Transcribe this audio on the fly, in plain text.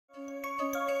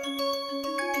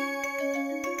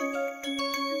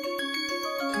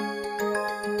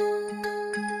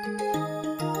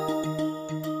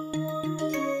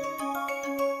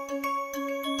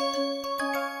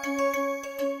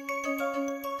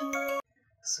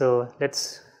So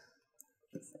let's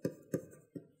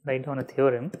write down a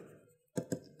theorem.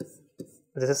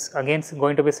 This is again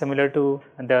going to be similar to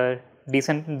the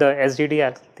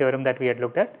SGD theorem that we had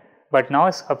looked at, but now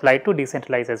it's applied to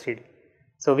decentralized SGD.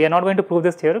 So we are not going to prove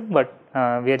this theorem, but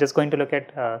we are just going to look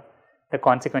at the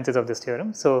consequences of this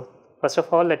theorem. So first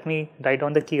of all, let me write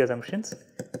down the key assumptions,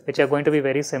 which are going to be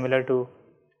very similar to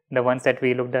the ones that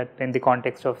we looked at in the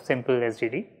context of simple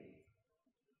SGD.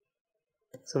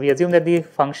 So we assume that the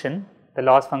function, the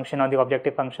loss function or the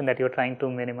objective function that you are trying to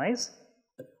minimize,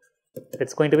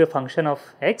 it's going to be a function of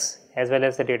x as well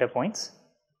as the data points.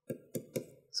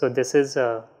 So this is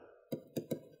L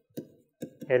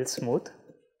smooth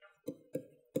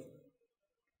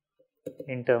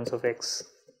in terms of x.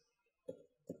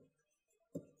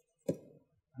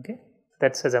 Okay,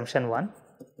 that's assumption 1.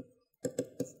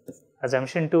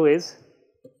 Assumption 2 is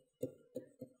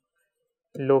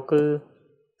local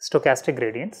stochastic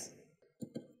gradients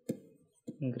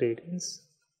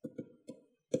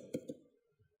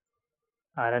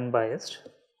are unbiased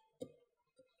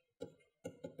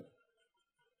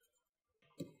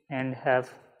and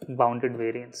have bounded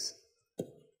variance.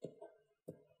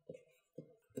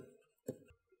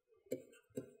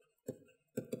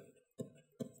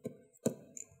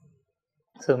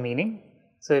 So meaning,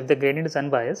 so if the gradient is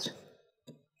unbiased,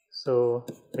 so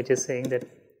which is saying that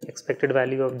expected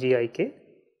value of GIK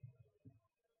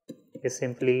is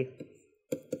simply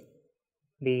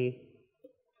the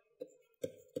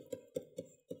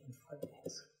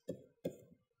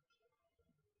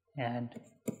and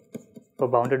for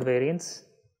bounded variance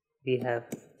we have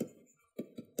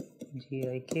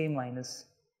GIK minus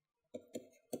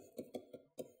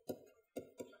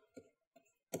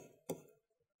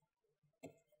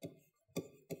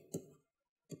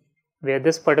where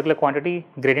this particular quantity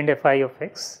gradient Fi of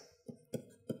x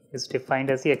is defined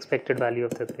as the expected value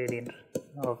of the gradient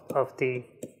of the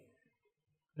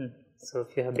so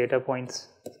if you have data points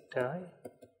theta I,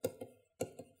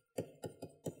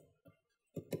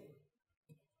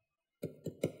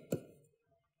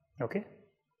 okay.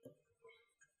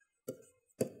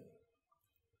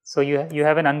 So you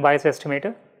have an unbiased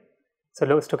estimator. So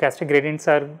stochastic gradients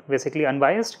are basically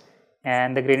unbiased,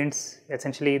 and the gradients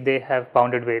essentially they have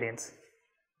bounded variance.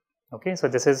 Okay, so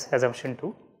this is assumption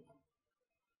 2.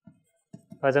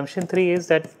 Assumption 3 is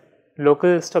that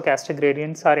local stochastic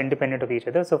gradients are independent of each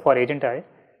other. So for agent I,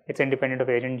 it's independent of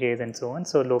agent J's and so on.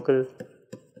 So local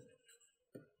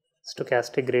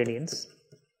stochastic gradients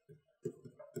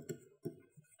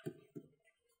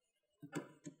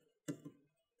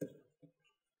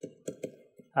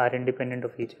are independent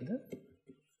of each other.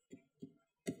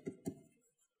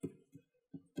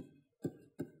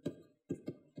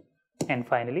 And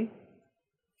finally,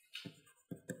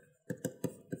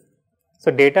 so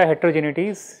data heterogeneity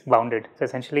is bounded. So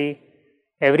essentially,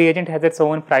 every agent has its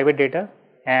own private data,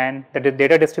 and the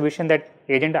data distribution that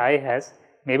agent I has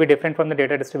may be different from the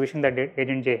data distribution that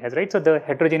agent J has, right? So the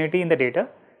heterogeneity in the data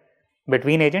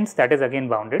between agents, that is again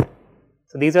bounded.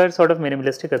 So these are sort of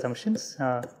minimalistic assumptions,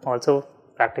 also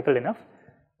practical enough,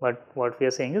 but what we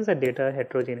are saying is that data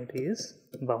heterogeneity is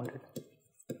bounded.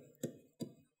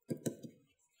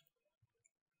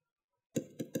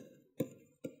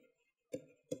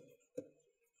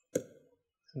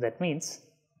 So that means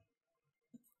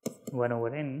 1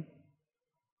 over n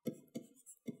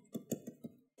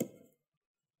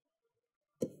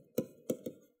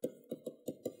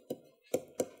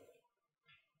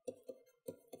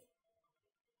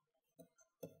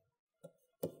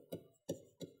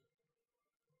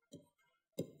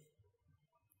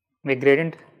with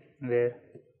gradient where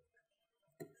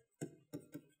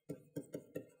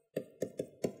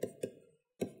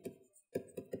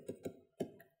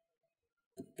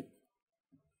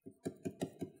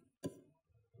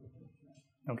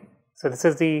okay. So this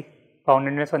is the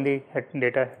boundedness on the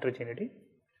data heterogeneity.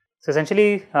 So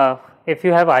essentially, if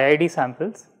you have IID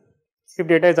samples, if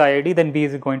data is IID, then B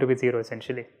is going to be 0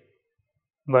 essentially.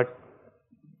 But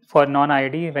for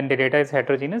non-IID, when the data is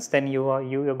heterogeneous, then you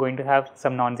are going to have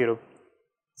some non-zero.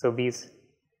 So B is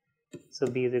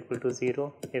equal to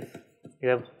 0 if you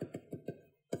have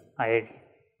IID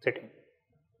setting.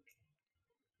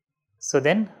 So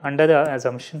then under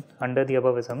the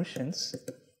above assumptions,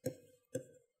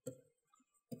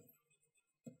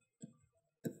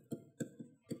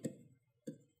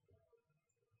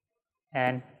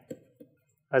 and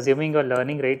assuming a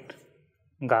learning rate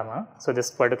gamma, so this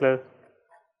particular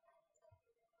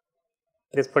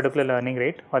learning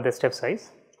rate or the step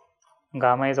size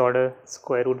gamma is order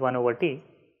square root 1 over t,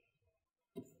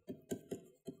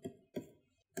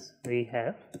 we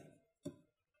have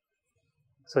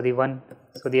So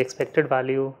the expected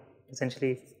value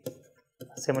essentially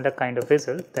a similar kind of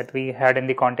result that we had in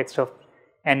the context of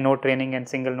n node training and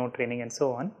single node training and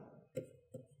so on.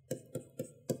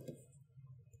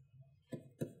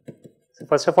 So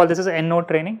first of all, this is n node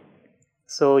training.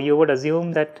 So you would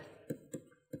assume that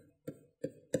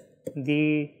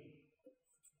this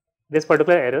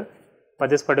particular error or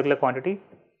this particular quantity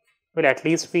will at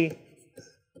least be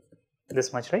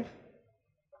this much, right?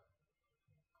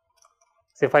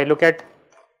 So if I look at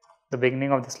the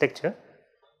beginning of this lecture,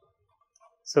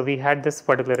 so we had this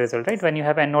particular result, right? When you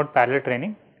have n node parallel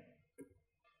training,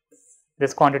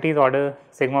 this quantity is order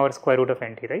sigma over square root of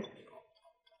nt, right?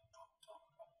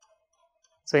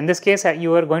 So in this case,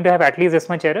 you are going to have at least this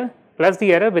much error plus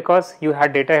the error because you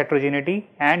had data heterogeneity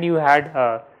and you had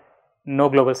no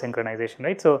global synchronization,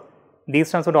 right? So these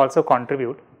terms would also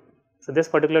contribute. So this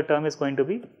particular term is going to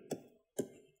be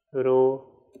rho,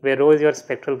 where rho is your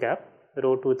spectral gap,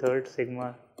 rho 2/3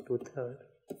 sigma 2/3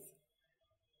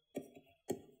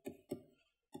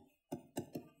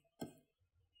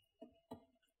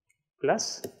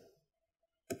 plus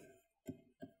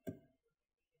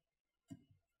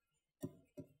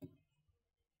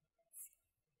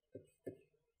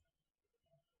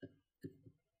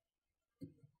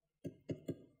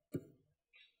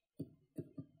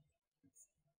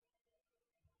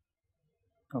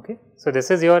okay. So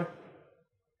this is your,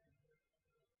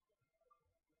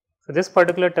 so this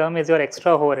particular term is your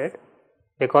extra overhead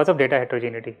because of data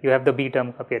heterogeneity. You have the B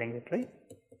term appearing it, right?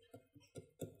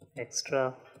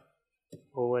 Extra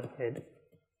overhead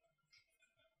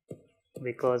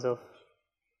because of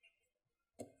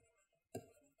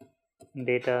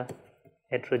data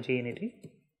heterogeneity,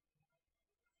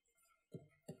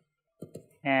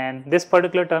 and this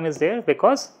particular term is there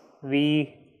because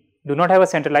we do not have a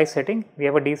centralized setting, we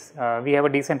have a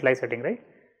decentralized setting, right?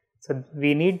 So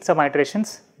we need some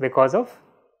iterations because of,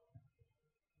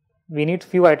 we need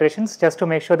few iterations just to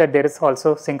make sure that there is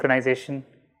also synchronization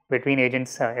between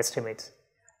agents estimates.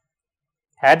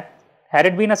 Had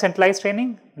it been a centralized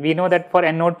training, we know that for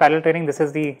n node parallel training, this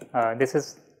is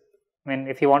I mean,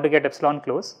 if you want to get epsilon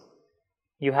close,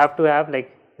 you have to have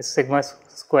like sigma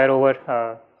square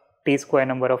over t square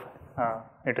number of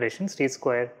iterations,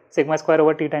 sigma square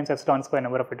over t times epsilon square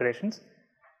number of iterations.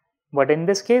 But in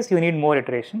this case, you need more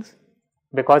iterations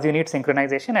because you need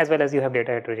synchronization as well as you have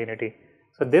data heterogeneity.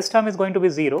 So this term is going to be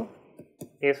 0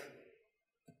 if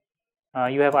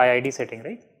you have IID setting,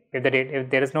 right? If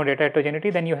there is no data heterogeneity,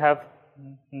 then you have,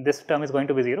 this term is going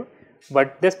to be 0,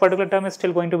 but this particular term is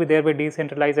still going to be there with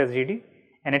decentralized SGD,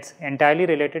 and it's entirely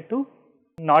related to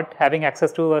not having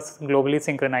access to a globally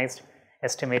synchronized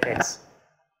estimate x.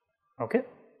 Okay.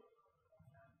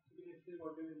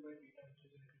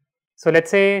 So let's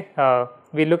say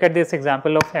we look at this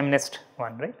example of MNIST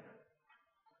one, right?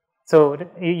 So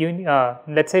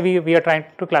let's say we are trying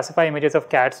to classify images of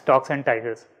cats, dogs, and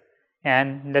tigers,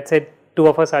 and let's say two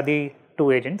of us are the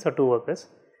two agents or two workers.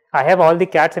 I have all the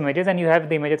cats images and you have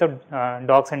the images of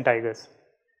dogs and tigers.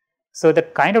 So the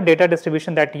kind of data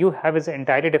distribution that you have is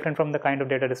entirely different from the kind of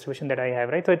data distribution that I have,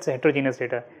 right? So it's heterogeneous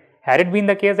data. Had it been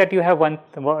the case that you have one,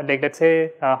 like let's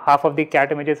say half of the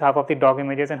cat images, half of the dog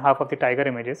images, and half of the tiger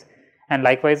images, and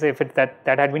likewise if that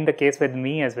had been the case with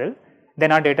me as well,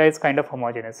 then our data is kind of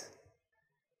homogeneous,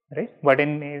 right? But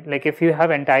in like if you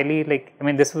have entirely like, I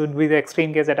mean, this would be the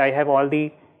extreme case that I have all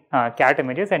the cat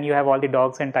images and you have all the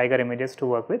dogs and tiger images to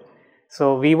work with.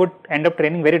 So we would end up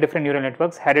training very different neural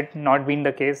networks had it not been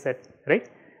the case that, right?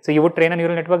 So you would train a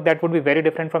neural network that would be very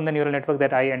different from the neural network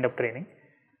that I end up training.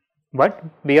 But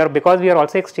because we are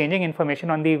also exchanging information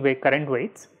on the current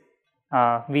weights,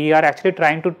 we are actually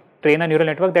trying to train a neural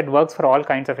network that works for all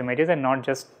kinds of images and not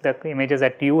just the images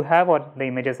that you have or the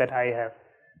images that I have,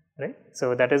 right?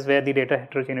 So that is where the data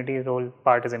heterogeneity role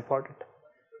part is important.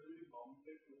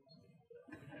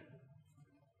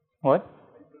 What?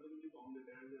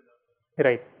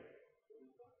 Right.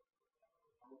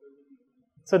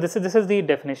 So this is the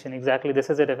definition, exactly.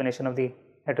 This is the definition of the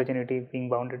heterogeneity being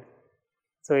bounded.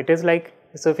 So it is like,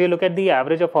 so if you look at the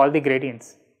average of all the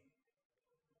gradients,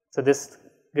 so this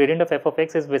gradient of f of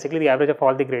x is basically the average of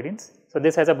all the gradients. So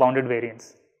this has a bounded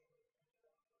variance.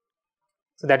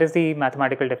 So that is the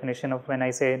mathematical definition of when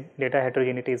I say data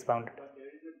heterogeneity is bounded.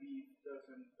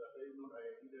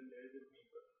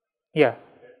 Yeah,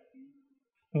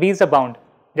 B is the bound.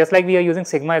 Just like we are using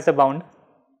sigma as the bound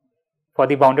for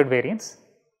the bounded variance.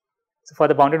 So for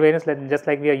the bounded variance, just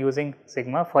like we are using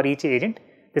sigma for each agent,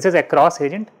 this is across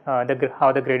agent how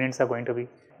the gradients are going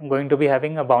to be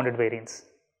having a bounded variance.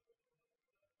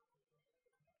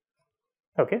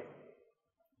 Okay.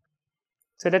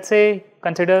 So, let us say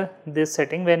consider this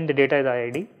setting when the data is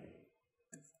IID.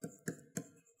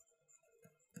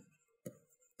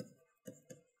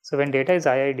 So, when data is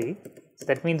IID, so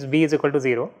that means B is equal to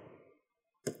 0.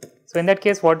 So, in that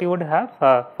case what you would have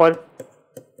for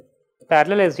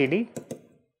parallel SGD,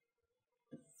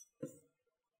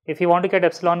 if you want to get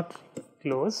epsilon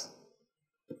close,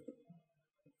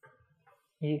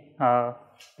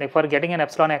 like for getting an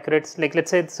epsilon accurate, like let us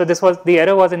say, so this was the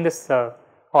error was in this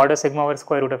order sigma over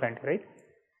square root of n t, right.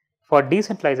 For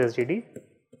decentralized SGD,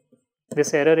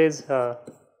 this error is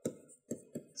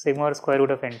sigma over square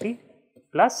root of n t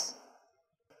plus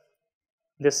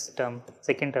this term,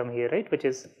 second term here, right, which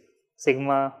is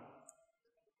sigma,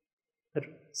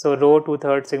 so rho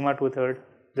 2/3 sigma 2/3,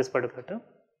 this particular term.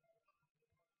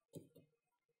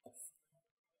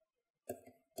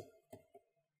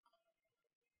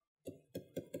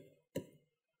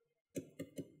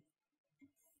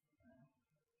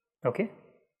 Okay.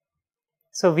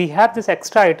 So, we have this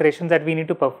extra iteration that we need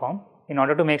to perform in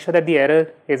order to make sure that the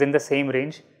error is in the same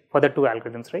range for the two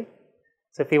algorithms, right.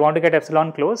 So, if we want to get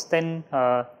epsilon close, then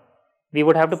we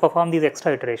would have to perform these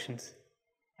extra iterations,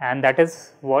 and that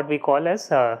is what we call as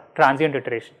transient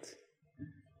iterations.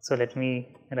 So, let me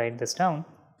write this down,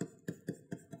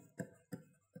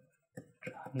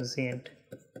 transient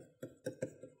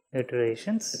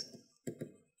iterations.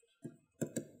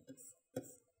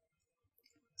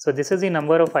 So, this is the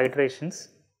number of iterations.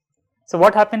 So,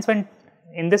 what happens when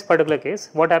in this particular case,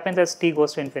 what happens as t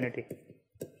goes to infinity?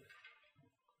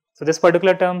 So, this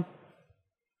particular term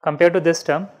compared to this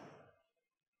term,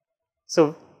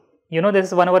 so you know this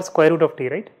is 1 over square root of t,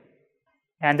 right,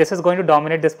 and this is going to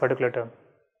dominate this particular term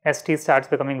as t starts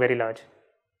becoming very large.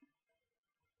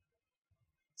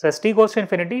 So, as t goes to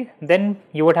infinity, then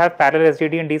you would have parallel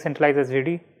SGD and decentralized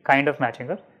SGD kind of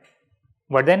matching up,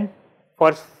 but then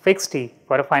for fixed t,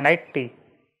 for a finite t,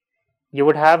 you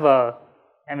would have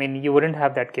I mean you would not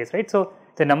have that case, right. So,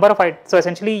 the number of so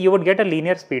essentially you would get a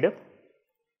linear speed up.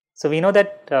 So, we know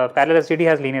that parallel SGD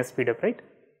has linear speed up, right,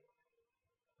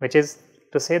 which is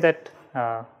to say that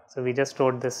so we just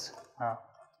wrote this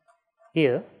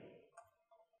here.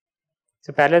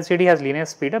 So, parallel SGD has linear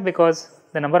speed up because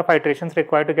the number of iterations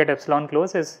required to get epsilon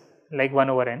close is like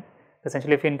 1 over n.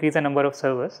 Essentially, if you increase the number of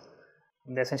servers,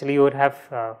 essentially you would have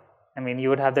I mean you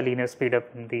would have the linear speed up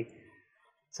in the,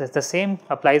 so the same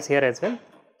applies here as well.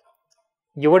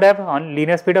 You would have on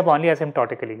linear speed up only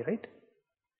asymptotically, right,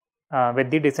 with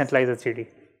the decentralized SGD.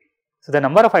 So, the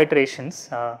number of iterations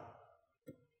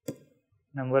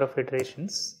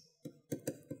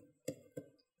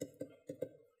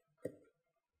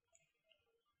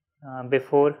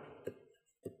before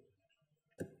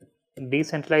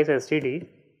decentralized SGD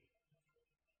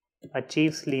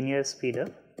achieves linear speed up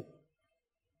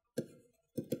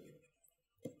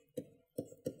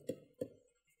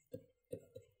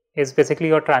is basically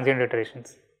your transient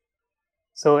iterations.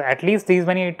 So, at least these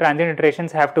many transient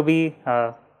iterations have to be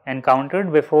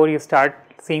encountered before you start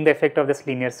seeing the effect of this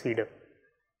linear speed up,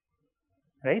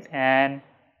 right, and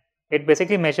it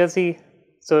basically measures the,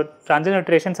 so transient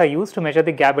iterations are used to measure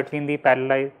the gap between the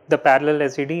parallel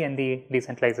SGD and the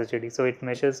decentralized SGD. So, it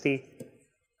measures the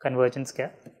convergence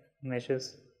gap,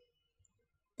 measures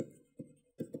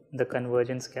the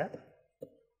convergence gap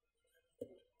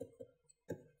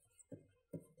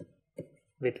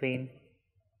between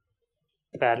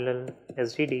parallel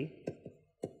SGD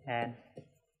and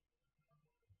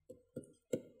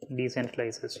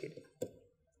decentralized SGD.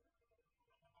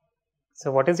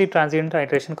 So, what is the transient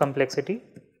iteration complexity?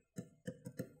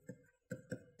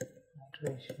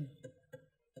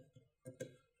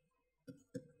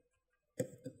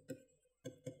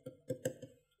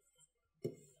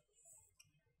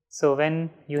 So, when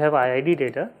you have IID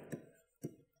data,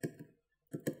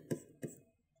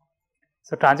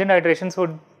 so transient iterations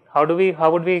would, how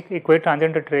would we equate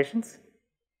transient iterations?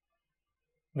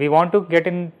 We want to get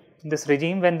in this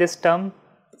regime when this term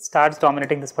starts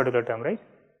dominating this particular term, right.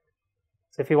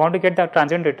 So, if you want to get the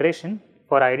transient iteration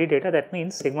for IID data, that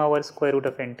means sigma over square root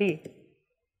of nt,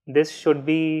 this should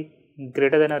be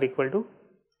greater than or equal to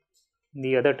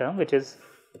the other term, which is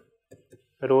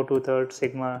rho 2/3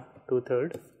 sigma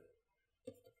 2/3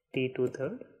 t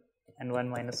 2/3 and 1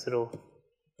 minus rho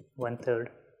 1/3.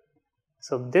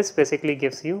 So, this basically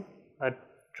gives you a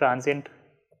transient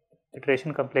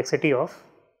iteration complexity of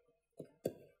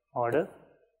order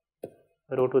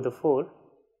rho to the 4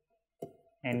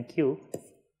 n cube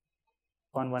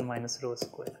upon 1 minus rho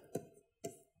square.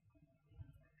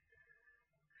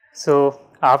 So,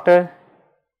 after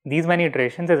these many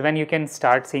iterations is when you can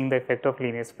start seeing the effect of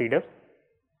linear speed up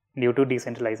due to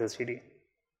decentralized SGD.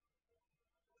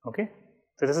 Okay.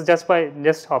 So this is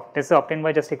this is obtained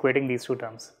by just equating these two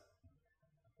terms.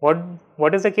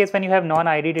 What is the case when you have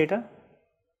non-ID data?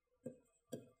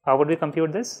 How would we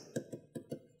compute this?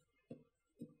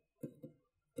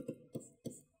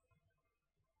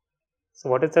 So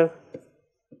what is the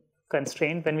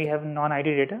constraint when we have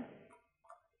non-ID data?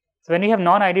 So when we have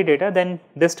non-ID data, then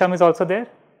this term is also there,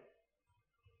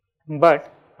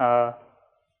 but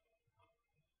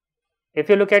if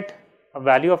you look at a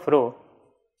value of rho,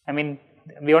 I mean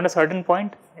beyond a certain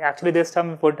point, actually this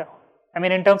term would, I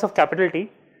mean in terms of capital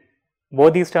T,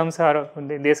 both these terms are,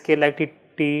 they scale like t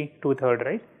 2/3,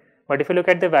 right? But if you look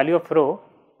at the value of rho,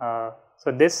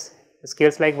 so this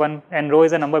scales like 1, and rho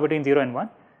is a number between 0 and 1.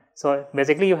 So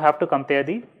basically you have to compare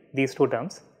these two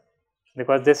terms,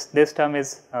 because this term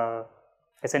is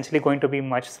essentially going to be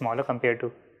much smaller compared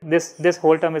to this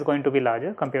whole term is going to be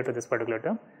larger compared to this particular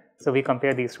term. So we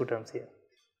compare these two terms here,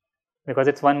 because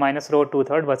it's 1 minus rho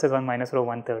 2/3 versus 1 minus rho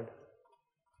 1/3.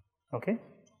 Okay,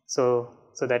 so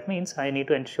that means I need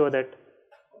to ensure that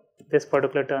this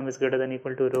particular term is greater than or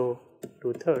equal to rho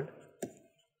 2/3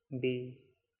 b.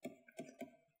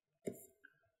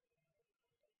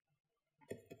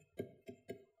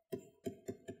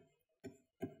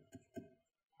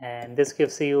 And this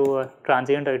gives you a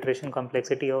transient iteration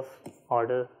complexity of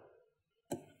order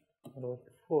rho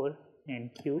 4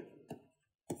 and q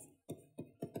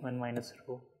 1 minus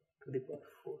rho to the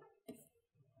power 4.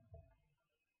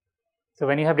 So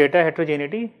when you have data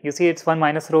heterogeneity, you see it's 1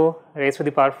 minus rho raised to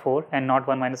the power 4 and not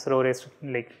 1 minus rho raised to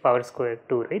like power square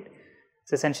 2, right?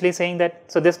 So essentially saying that,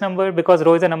 so this number, because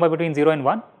rho is a number between 0 and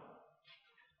 1,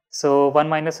 so 1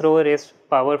 minus rho raised to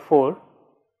power 4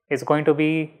 is going to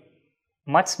be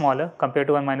much smaller compared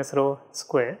to 1 minus rho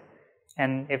square,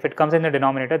 and if it comes in the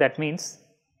denominator, that means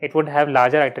it would have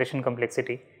larger iteration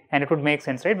complexity, and it would make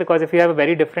sense, right? Because if you have a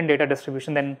very different data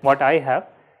distribution than what I have,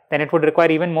 then it would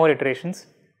require even more iterations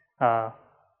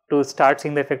to start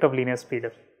seeing the effect of linear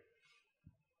speedup.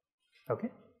 Okay,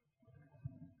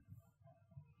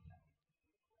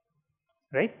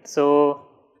 right? So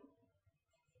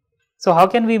how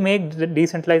can we make the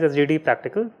decentralized SGD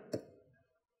practical?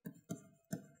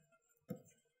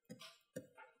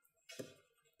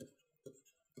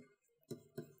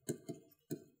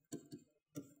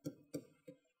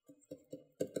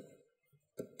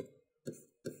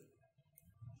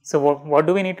 So what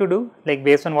do we need to do, like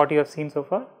based on what you have seen so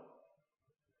far?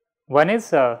 One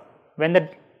is when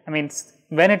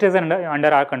it is under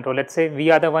our control, let's say we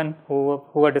are the one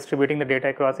who are distributing the data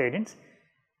across agents,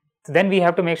 so then we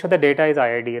have to make sure the data is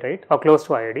IID, right, or close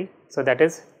to IID. So that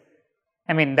is,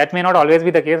 I mean that may not always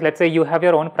be the case. Let's say you have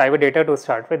your own private data to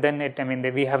start with, then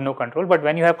we have no control, but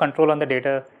when you have control on the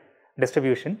data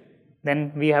distribution,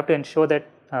 then we have to ensure that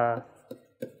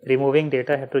removing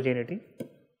data heterogeneity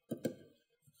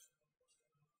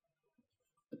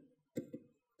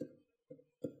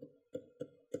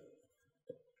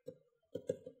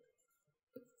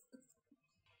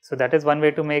So that is one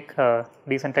way to make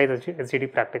decentralized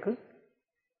SGD practical.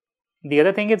 The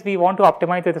other thing is we want to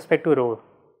optimize with respect to rho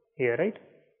here, right?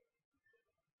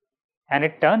 And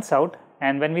it turns out,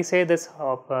 and when we say this,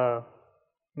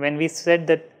 when we said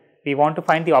that we want to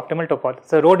find the optimal topology,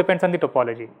 so rho depends on the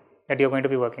topology that you are going to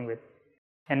be working with.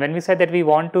 And when we said that we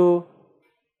want to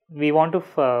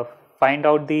find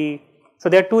out so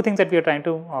there are two things that we are trying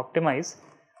to optimize.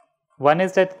 One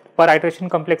is that per iteration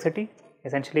complexity.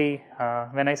 Essentially,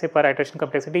 when I say per iteration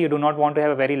complexity, you do not want to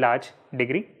have a very large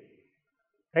degree,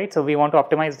 right? So we want to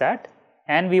optimize that,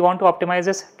 and we want to optimize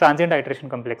this transient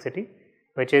iteration complexity,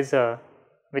 which is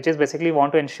basically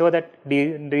want to ensure that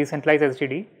decentralized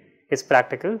SGD is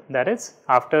practical. That is,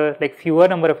 after like fewer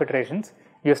number of iterations,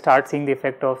 you start seeing the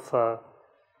effect of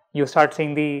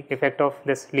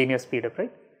this linear speedup,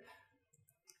 right?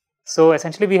 So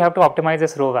essentially, we have to optimize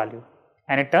this rho value,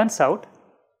 and it turns out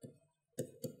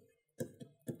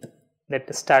that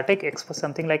the static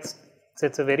something like, so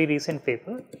it's a very recent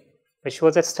paper which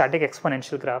shows that static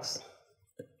exponential graphs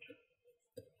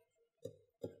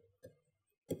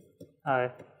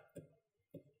are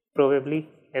probably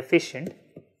efficient.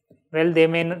 Well,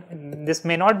 this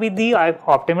may not be the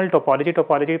optimal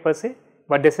topology per se,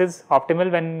 but this is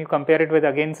optimal when you compare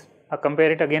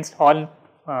it against all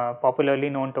popularly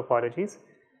known topologies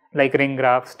like ring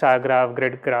graph, star graph,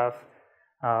 grid graph,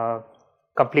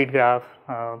 complete graph,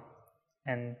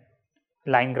 and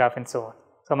line graph, and so on.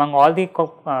 So among all the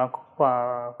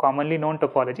commonly known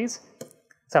topologies,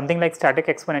 something like static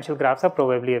exponential graphs are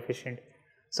probably efficient.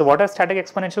 So what are static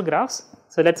exponential graphs?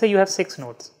 So let's say you have 6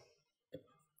 nodes.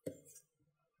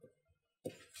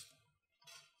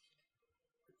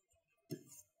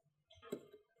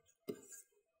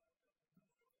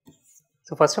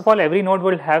 So first of all, every node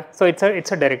will have, so it's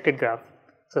a directed graph.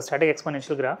 So static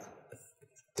exponential graph,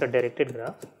 it's a directed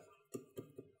graph.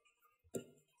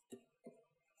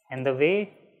 And the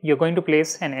way you're going to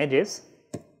place an edge is,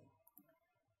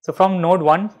 so from node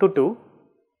 1 to 2,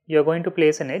 you're going to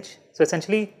place an edge. So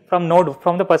essentially from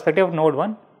the perspective of node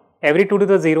 1, every 2 to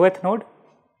the 0th node,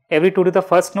 every 2 to the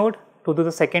first node, 2 to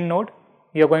the second node,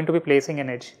 you're going to be placing an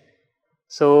edge.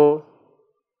 So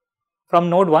from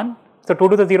node 1, so 2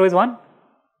 to the 0 is 1,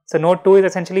 so node 2 is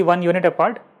essentially 1 unit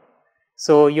apart,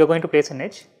 so you're going to place an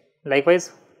edge.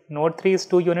 Likewise, node 3 is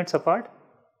 2 units apart,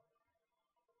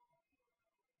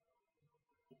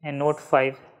 and node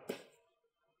 5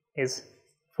 is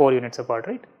 4 units apart,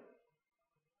 right?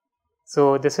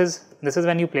 So this is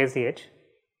when you place the edge,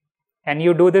 and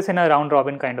you do this in a round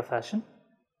robin kind of fashion.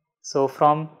 So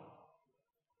from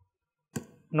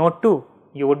node 2,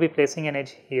 you would be placing an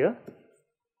edge here,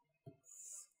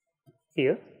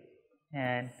 here,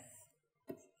 and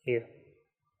here.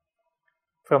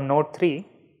 From node 3,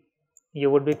 you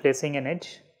would be placing an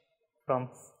edge from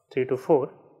 3 to 4,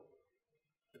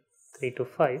 3 to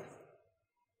 5,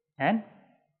 and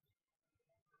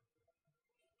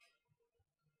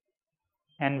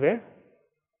where?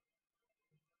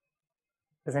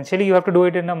 Essentially, you have to do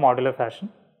it in a modular fashion.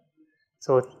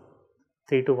 So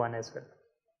 3 to 1 as well.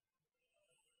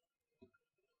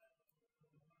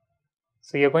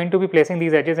 So you're going to be placing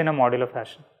these edges in a modular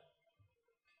fashion.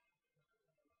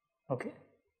 Okay.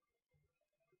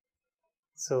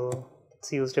 So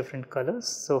let's use different colors.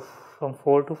 So from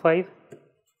 4 to 5,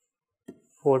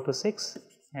 4 to 6,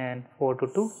 and 4 to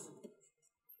 2.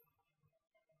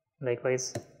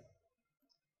 Likewise,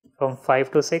 from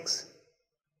 5 to 6,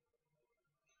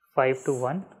 5 to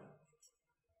 1,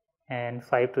 and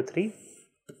 5 to 3,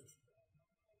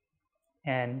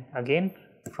 and again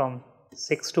from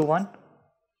 6 to 1,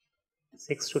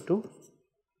 6 to 2,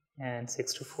 and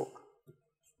 6 to 4.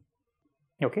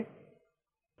 Okay.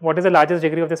 What is the largest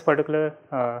degree of this particular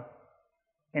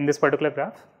in this particular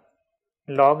graph?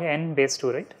 Log n base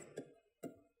 2, right?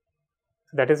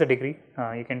 That is the degree.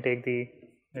 You can take the,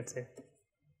 let's say,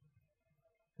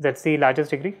 that's the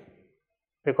largest degree,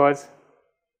 because,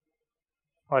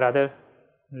 or rather,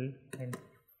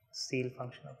 seal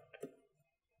function of it.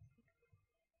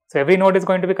 So every node is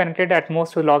going to be connected at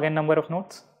most to log n number of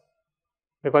nodes,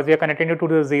 because we are connecting it to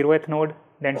the 0th node,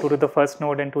 then to the first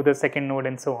node, and to the second node,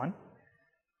 and so on.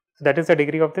 So that is the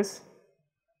degree of this.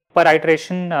 Per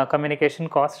iteration communication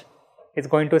cost is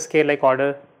going to scale like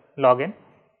order log n.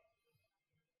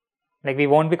 Like we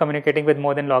won't be communicating with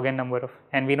more than log n number of,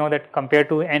 and we know that compared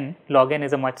to n, log n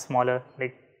is a much smaller,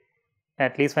 like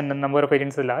at least when the number of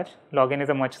agents is large, log n is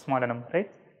a much smaller number,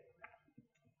 right?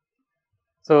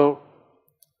 So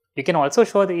you can also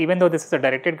show that even though this is a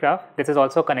directed graph, this is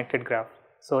also a connected graph.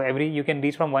 So you can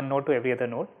reach from one node to every other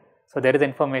node. So there is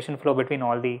information flow between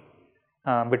all the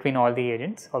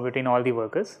agents or between all the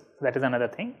workers. So that is another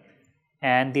thing.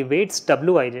 And the weights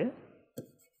wij,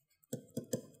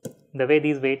 the way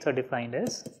these weights are defined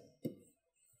is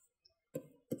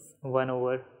 1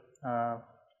 over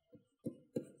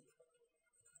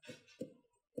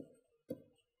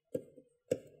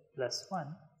plus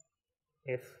 1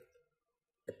 if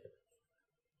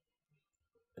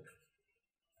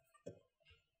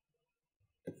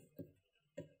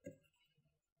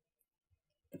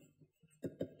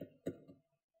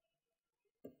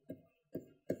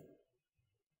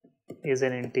is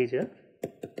an integer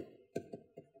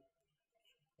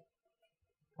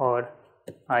or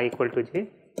I equal to j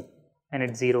and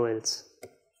it's 0 else.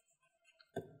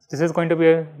 This is going to be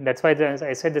a, that's why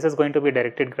I said this is going to be a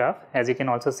directed graph, as you can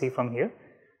also see from here.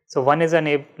 So one is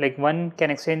like one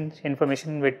can exchange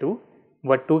information with 2,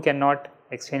 but 2 cannot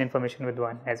exchange information with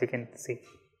 1, as you can see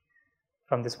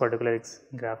from this particular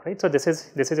graph, right? So this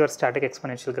is your static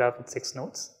exponential graph with 6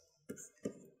 nodes.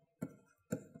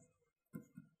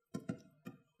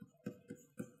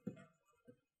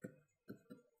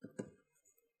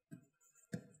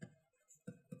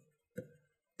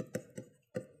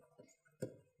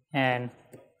 And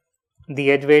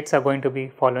the edge weights are going to be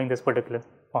following this particular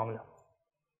formula.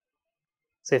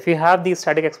 So if you have these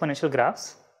static exponential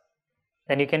graphs,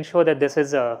 then you can show that this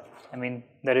is the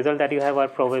result that you have are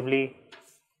probably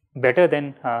better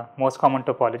than most common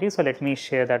topology. So let me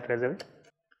share that result.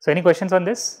 So any questions on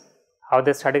this, how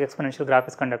the static exponential graph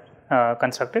is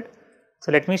constructed?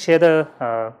 So let me share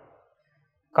the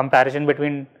comparison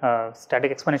between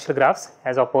static exponential graphs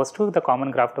as opposed to the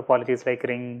common graph topologies like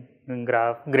ring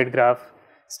graph, grid graph,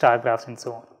 star graphs, and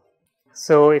so on.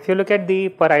 So if you look at the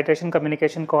per iteration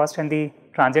communication cost and the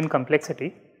transient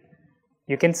complexity,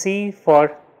 you can see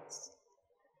for,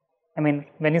 I mean,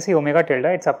 when you see omega tilde,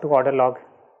 it's up to order log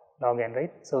n,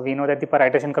 right? So we know that the per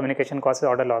iteration communication cost is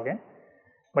order log n.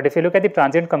 But if you look at the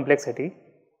transient complexity,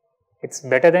 it's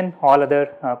better than all other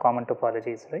common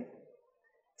topologies, right?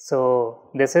 So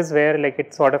this is where like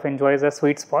it sort of enjoys a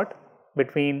sweet spot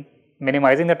between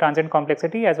minimizing the transient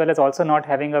complexity as well as also not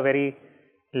having a very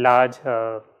large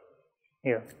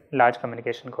large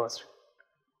communication cost.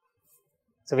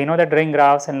 So we know that ring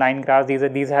graphs and line graphs,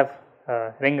 these have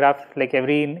ring graph, like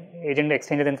every agent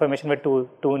exchanges information with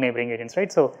two neighboring agents,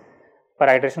 right? So per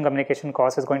iteration communication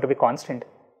cost is going to be constant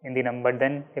in the number. But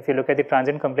then if you look at the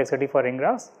transient complexity for ring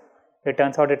graphs, it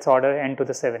turns out it's order n to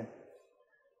the 7,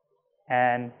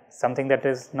 and something that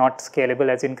is not scalable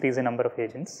as you increase the number of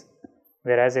agents.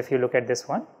 Whereas if you look at this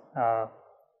one,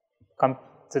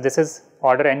 so this is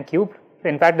order n cubed.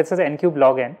 In fact, this is n cube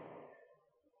log n,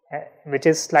 which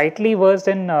is slightly worse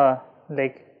than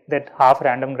like that half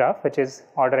random graph, which is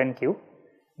order n cube.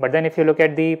 But then if you look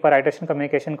at the per iteration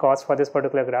communication cost for this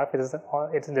particular graph,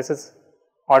 this is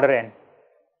order n,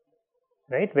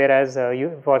 right? Whereas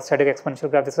for static exponential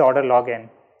graph, this is order log n.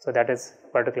 So that is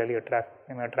particularly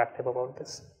attractive about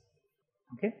this.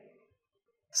 Okay.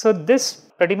 So this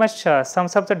pretty much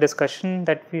sums up the discussion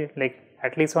that we like,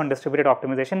 at least on distributed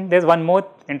optimization. There's one more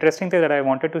interesting thing that I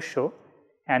wanted to show,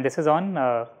 and this is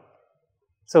on.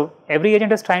 So every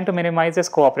agent is trying to minimize this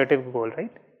cooperative goal,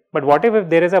 right? But what if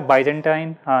there is a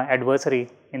Byzantine adversary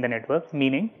in the network,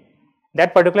 meaning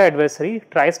that particular adversary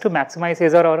tries to maximize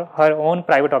his or her own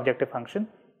private objective function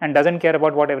and doesn't care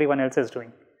about what everyone else is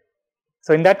doing.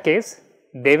 So in that case,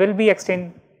 they will be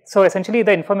so essentially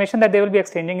the information that they will be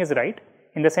exchanging is right,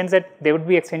 in the sense that they would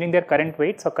be exchanging their current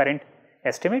weights or current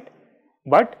estimate,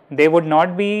 but they would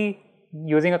not be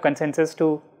using a consensus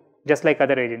to just like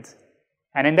other agents.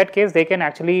 And in that case, they can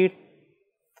actually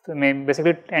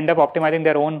basically end up optimizing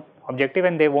their own objective,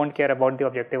 and they won't care about the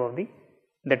objective of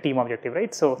the team objective,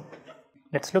 right? So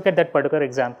let's look at that particular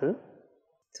example.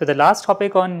 So the last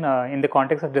topic on in the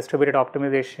context of distributed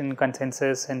optimization,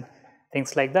 consensus and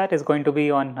things like that is going to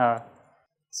be on,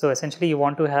 so essentially you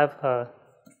want to have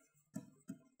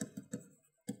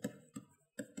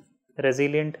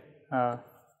resilient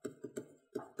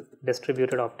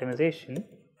distributed optimization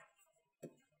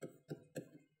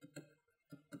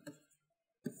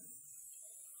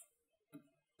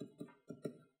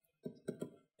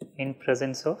in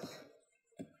presence of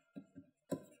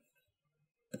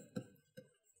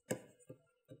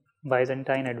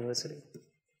Byzantine adversary.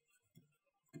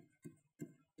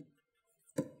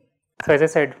 So as I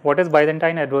said, what is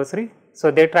Byzantine adversary?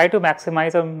 So they try to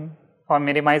maximize or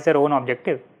minimize their own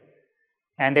objective,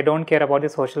 and they don't care about the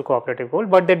social cooperative goal,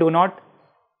 but they do not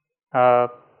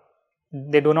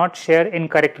share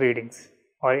incorrect readings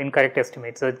or incorrect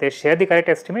estimates. So they share the correct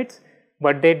estimates,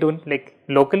 but they don't, like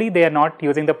locally they are not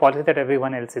using the policy that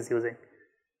everyone else is using.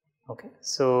 Okay,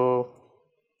 so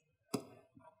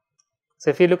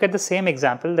if you look at the same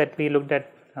example that we looked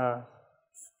at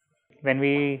when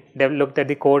we looked at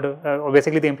the code, or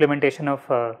basically the implementation of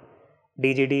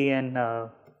DGD and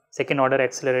second order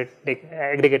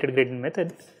aggregated gradient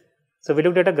method. So we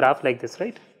looked at a graph like this,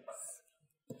 right?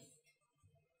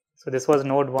 So this was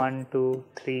node 1, 2,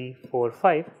 3, 4,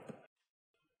 5,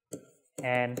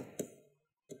 and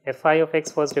fi of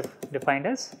x was defined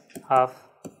as half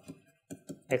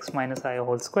x minus I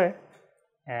whole square,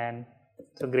 and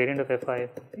so gradient of fi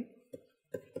would be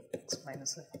x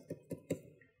minus I.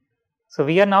 So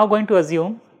we are now going to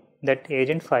assume that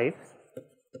agent 5.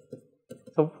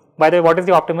 So by the way, what is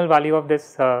the optimal value of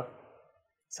this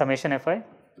summation fi?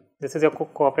 This is your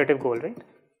cooperative goal, right?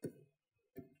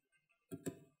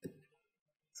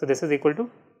 So this is equal to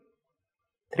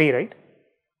 3, right?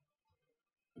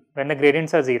 When the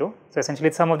gradients are 0, so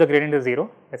essentially sum of the gradient is 0,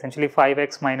 essentially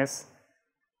 5x minus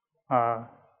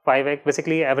 5x,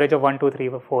 basically average of 1, 2, 3,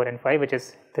 4 and 5, which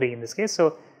is 3 in this case.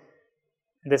 So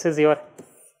this is your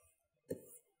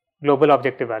global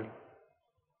objective value.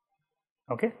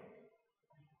 Okay.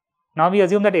 Now we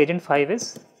assume that agent 5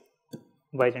 is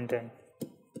Byzantine.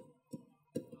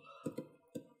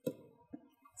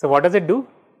 So what does it do?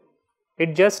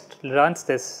 It just runs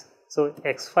this. So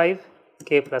x5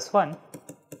 k plus 1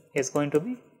 is going to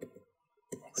be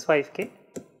x5 k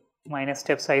minus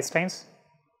step size times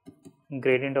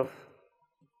gradient of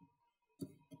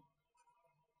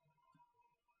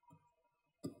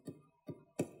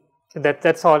so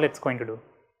that's all it's going to do.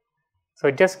 So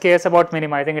it just cares about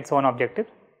minimizing its own objective,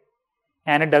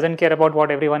 and it doesn't care about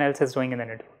what everyone else is doing in the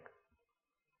network.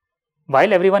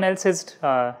 While everyone else is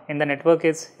in the network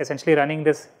is essentially running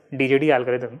this DGD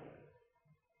algorithm.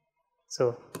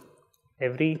 So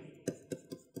every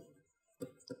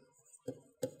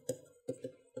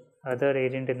other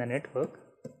agent in the network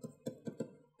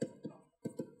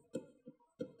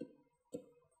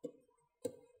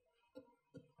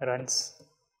runs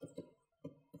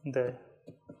the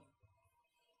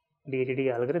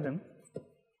DDD algorithm.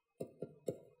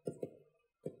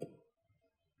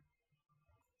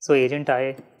 So agent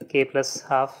I k plus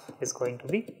half is going to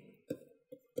be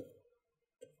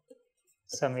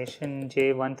summation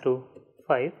j1 through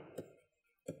 5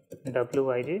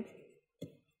 wij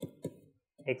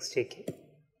xjk,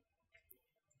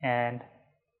 and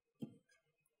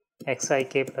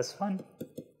xik plus 1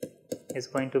 is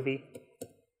going to be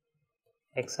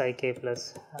xik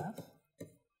plus half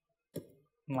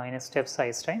minus step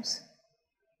size times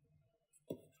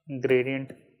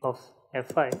gradient of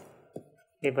fi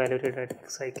evaluated at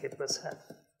xik plus half.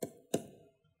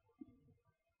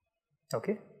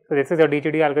 Okay, so this is your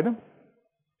DGD algorithm.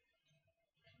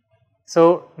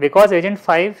 So because agent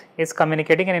 5 is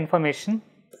communicating an information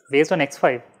based on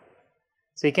x5,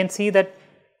 so you can see that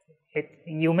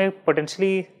you may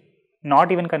potentially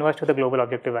not even converge to the global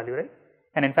objective value, right?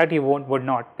 And in fact, you would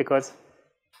not, because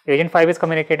agent 5 is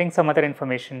communicating some other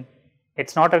information.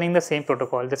 It's not running the same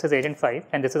protocol. This is agent 5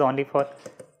 and this is only for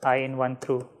I in 1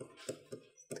 through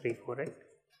 3, 4, right?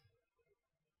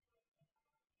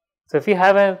 So if you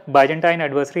have a Byzantine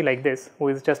adversary like this who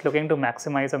is just looking to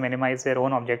maximize or minimize their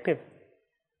own objective,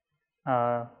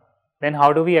 then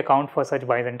how do we account for such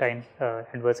Byzantine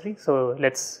adversary? So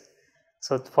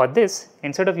for this,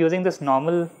 instead of using this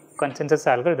normal consensus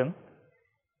algorithm,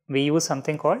 we use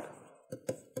something called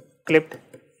clipped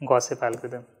gossip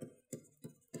algorithm.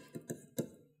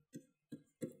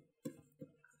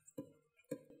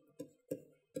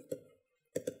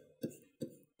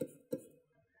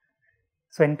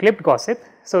 So in clipped gossip,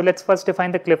 so let's first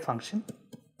define the clip function.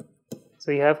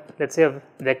 So you have, let's say, a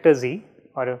vector z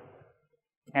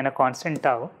and a constant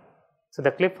tau. So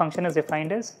the clip function is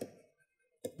defined as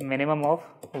minimum of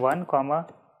 1 comma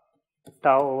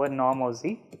tau over norm of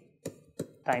z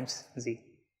times z.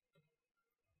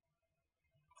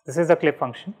 This is the clip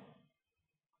function.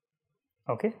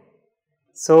 Okay.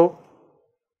 So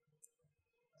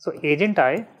agent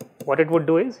I, what it would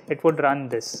do is it would run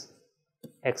this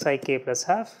xik plus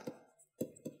half.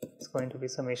 It's going to be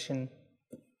summation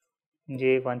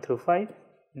j1 through 5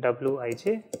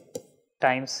 wij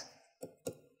times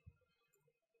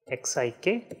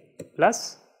xik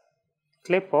plus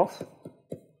clip of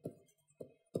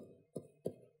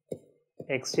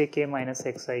xjk minus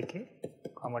xik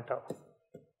comma tau.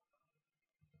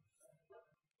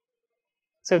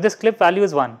 So if this clip value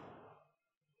is 1,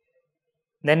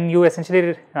 then you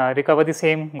essentially recover the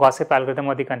same gossip algorithm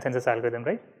or the consensus algorithm,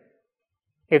 right?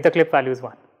 If the clip value is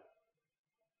 1.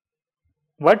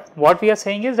 But what we are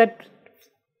saying is that,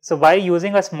 so by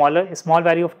using a small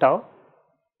value of tau,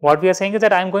 what we are saying is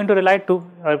that I am going to rely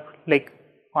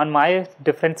on my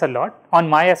difference a lot, on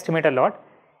my estimate a lot,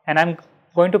 and I am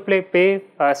going to pay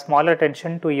smaller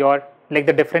attention to your, like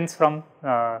the difference from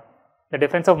the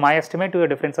difference of my estimate to the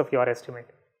difference of your estimate.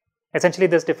 Essentially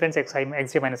this difference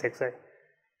xj minus xi.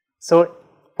 So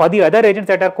for the other agents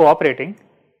that are cooperating,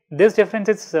 this difference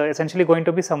is essentially going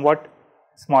to be somewhat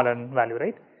smaller in value,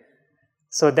 right?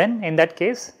 So then in that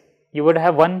case, you would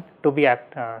have one to be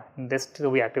this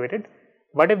to be activated.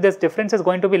 But if this difference is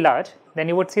going to be large, then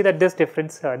you would see that this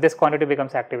difference, this quantity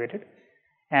becomes activated,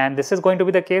 and this is going to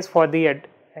be the case for the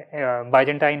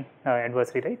Byzantine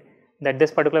adversary, right? That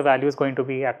this particular value is going to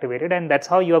be activated, and that's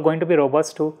how you are going to be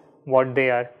robust to what they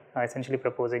are essentially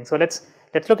proposing. So let's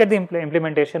look at the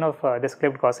implementation of this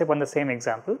clipped gossip on the same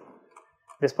example,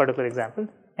 this particular example,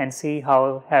 and see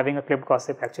how having a clipped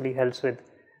gossip actually helps with.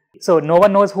 So no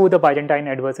one knows who the Byzantine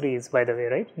adversary is, by the way,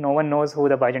 right? No one knows who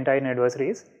the Byzantine adversary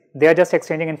is. They are just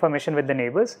exchanging information with the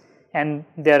neighbors, and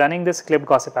they are running this clipped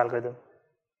gossip algorithm.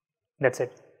 That's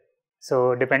it.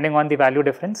 So depending on the value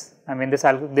difference, I mean this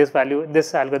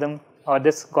algorithm or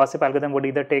this gossip algorithm would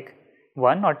either take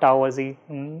 1 or tau or z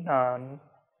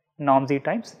norm z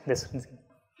times this z.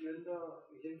 Even the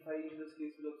agent 5 in this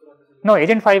case will also run this. No,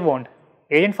 agent 5 won't.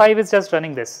 Agent 5 is just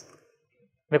running this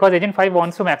because agent 5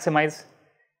 wants to maximize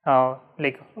or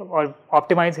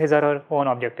optimize his or her own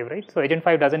objective, right? So agent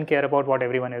 5 doesn't care about what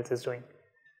everyone else is doing.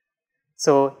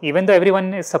 So even though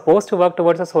everyone is supposed to work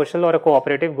towards a social or a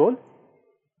cooperative goal,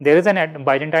 there is an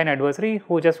Byzantine adversary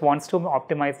who just wants to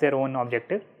optimize their own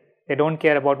objective. They don't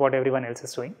care about what everyone else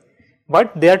is doing,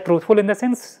 but they are truthful in the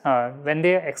sense when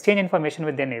they exchange information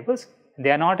with their neighbors,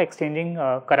 they are not exchanging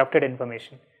corrupted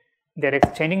information. They are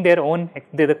exchanging their own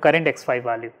the current x5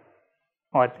 value,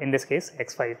 or in this case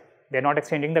x5. They are not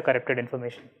exchanging the corrupted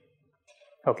information.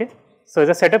 Okay. So is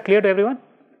the setup clear to everyone?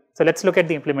 So let's look at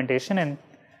the implementation and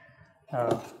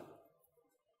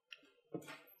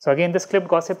So again, this clipped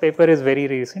gossip paper is very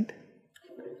recent,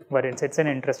 but it's an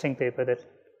interesting paper that,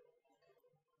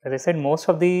 as I said, most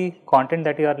of the content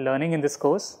that you are learning in this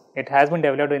course, it has been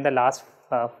developed in the last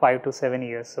 5 to 7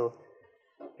 years. So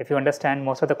if you understand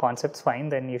most of the concepts fine,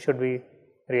 then you should be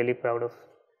really proud of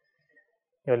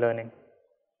your learning.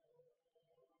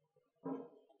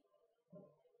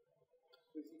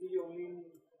 Basically, only in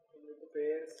the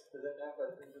pairs doesn't have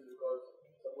consensus, because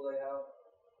suppose I have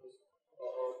this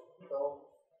term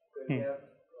where we have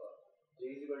j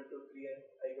is equal to 3 and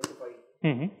I equal to 5.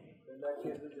 In that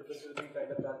case, the difference will be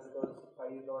kind of that, because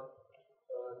 5 is not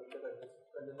in the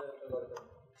consensus algorithm.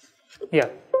 Yeah.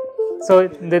 So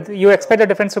you expect the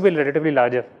difference to be relatively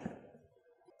larger.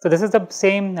 So this is the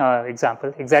same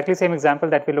example, exactly same example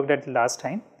that we looked at last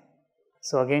time.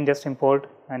 So again, just import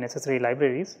necessary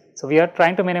libraries. So we are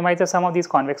trying to minimize the sum of these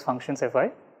convex functions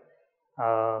fi,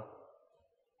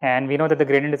 and we know that the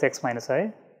gradient is x minus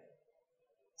I.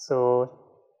 So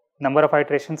number of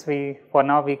iterations, for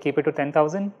now we keep it to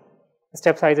 10,000.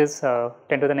 Step size is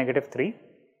 10 to the negative 3,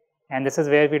 and this is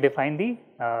where we define the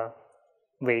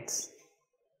weights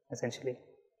essentially.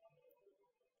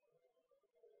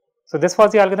 So this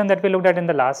was the algorithm that we looked at in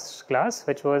the last class,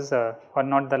 which was or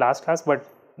not the last class, but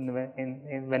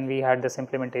when we had this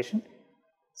implementation.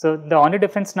 So the only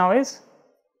difference now is,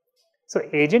 so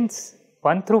agents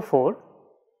 1 through 4,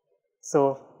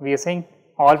 so we are saying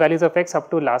all values of x up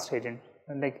to last agent,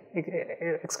 like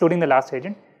excluding the last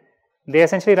agent, they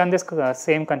essentially run this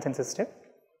same consensus step.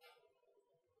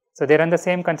 So they run the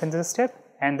same consensus step,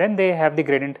 and then they have the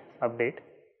gradient update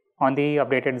on the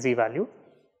updated z value,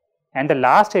 and the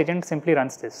last agent simply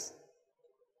runs this.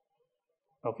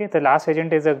 Okay, the last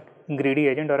agent is a greedy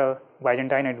agent or a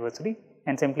Byzantine adversary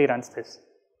and simply runs this.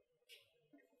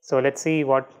 So let's see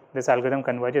what this algorithm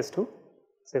converges to.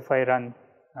 So if I run,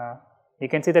 you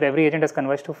can see that every agent has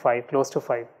converged to 5, close to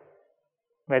 5,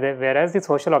 whereas the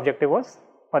social objective was,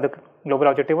 or the global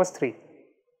objective was 3.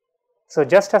 So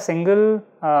just a single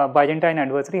Byzantine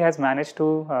adversary has managed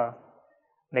to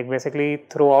like basically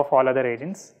throw off all other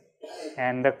agents,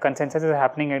 and the consensus is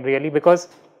happening really because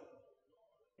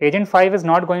agent 5 is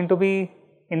not going to be,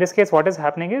 in this case what is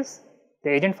happening is the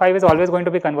agent 5 is always going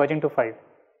to be converging to 5,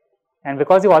 and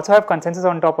because you also have consensus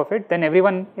on top of it, then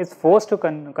everyone is forced to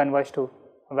converge to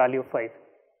a value of 5,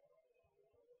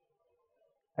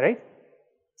 right.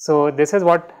 So this is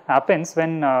what happens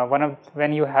when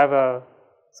when you have a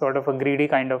sort of a greedy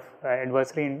kind of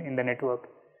adversary in the network,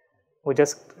 who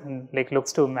just like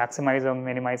looks to maximize or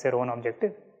minimize their own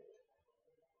objective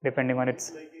depending on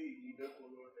its.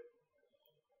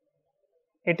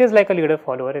 It is like a leader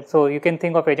follower. So you can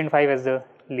think of agent 5 as the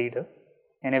leader,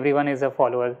 and everyone is a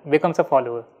follower, becomes a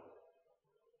follower.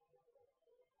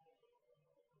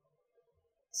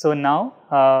 So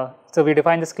now, so we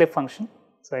define this clip function.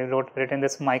 So I written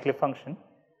this my clip function.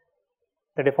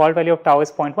 The default value of tau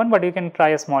is 0.1, but you can try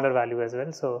a smaller value as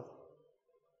well. So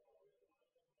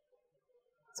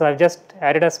I've just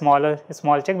added a small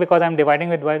check because I'm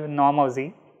dividing it by norm of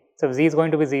z. So if z is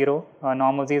going to be 0,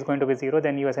 norm of z is going to be 0,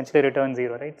 then you essentially return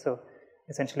 0, right. So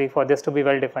essentially for this to be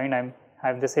well defined, I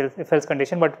have this if else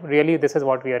condition, but really this is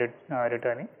what we are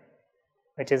returning,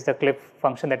 which is the clip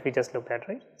function that we just looked at,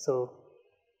 right. So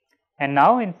and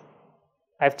now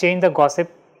I've changed the gossip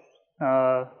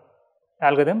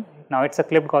algorithm. Now it's a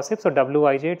clipped gossip. So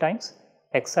wij times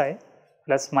xi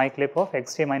plus my clip of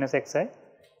xj minus xi.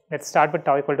 Let's start with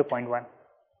tau equal to 0.1.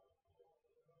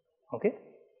 Okay.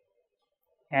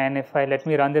 And if let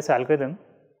me run this algorithm,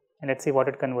 and let's see what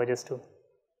it converges to.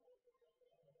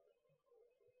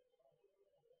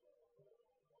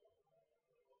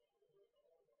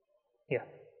 Yeah.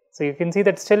 So you can see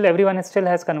that still everyone still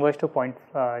has converged to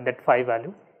that 5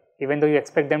 value, even though you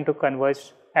expect them to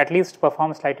converge, at least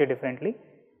perform slightly differently,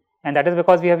 and that is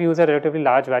because we have used a relatively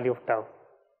large value of tau.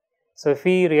 So if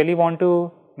we really want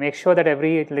to make sure that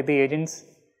the agents,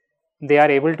 they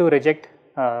are able to reject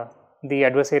the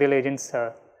adversarial agent's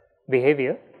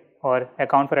behavior or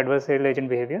account for adversarial agent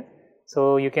behavior,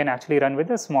 so you can actually run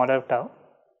with a smaller tau.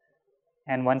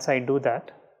 And once I do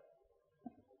that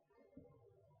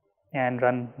and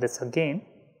run this again,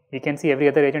 you can see every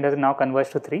other agent has now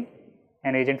converged to 3,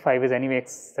 and agent 5 is anyway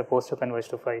supposed to converge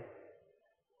to 5.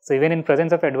 So even in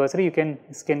presence of adversary, you can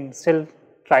still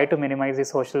try to minimize the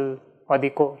social or the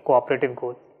cooperative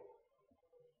goal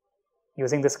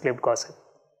using this clipped gossip.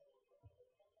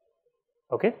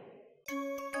 Okay.